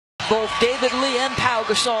both David Lee and Pau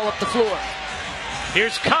Gasol up the floor.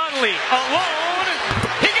 Here's Conley alone.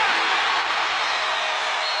 He got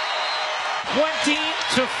it.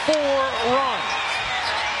 20-4 run.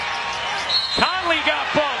 Conley got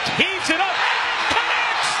bumped. Heaves it up.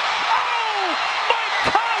 Connects. Oh,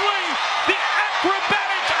 Mike Conley. The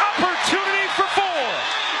acrobatic opportunity for four.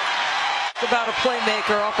 About a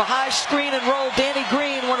playmaker off a high screen and roll. Danny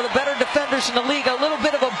Green, one of the better defenders in the league. A little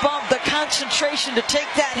bit of a bump. The concentration to take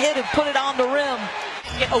that hit and put it on the rim.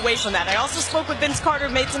 Get away from that. I also spoke with Vince Carter,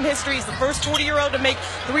 made some history. He's the first 40-year-old to make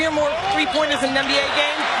 3 or more three-pointers in an NBA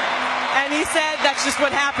game. And he said that's just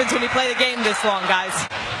what happens when you play the game this long, guys.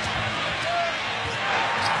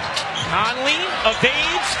 Conley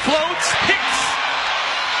evades, floats, hits.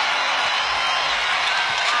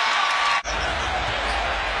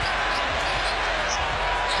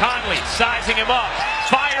 Conley sizing him up,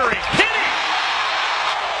 firing, hitting.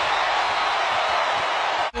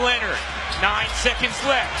 Leonard, 9 seconds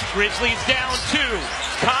left. Grizzlies down 2.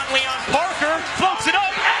 Conley on Parker, floats it up,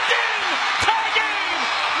 and in! Tie game!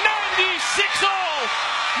 96 all!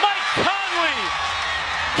 Mike Conley,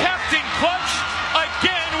 Captain Clutch,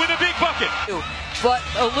 again with a big bucket. But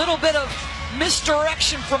a little bit of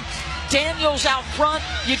misdirection from Daniels out front.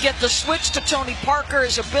 You get the switch to Tony Parker,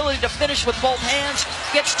 his ability to finish with both hands.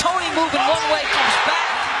 Gets Tony moving one way, comes back,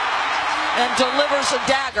 and delivers a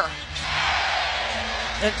dagger.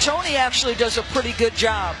 And Tony actually does a pretty good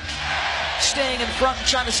job staying in front and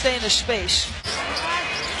trying to stay in his space.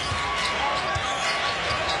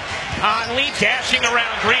 Conley dashing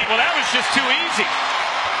around Green. Well, that was just too easy.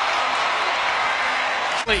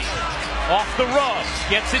 Off the rub,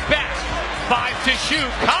 gets it back. 5 to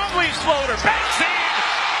shoot. Conley's floater, backs in.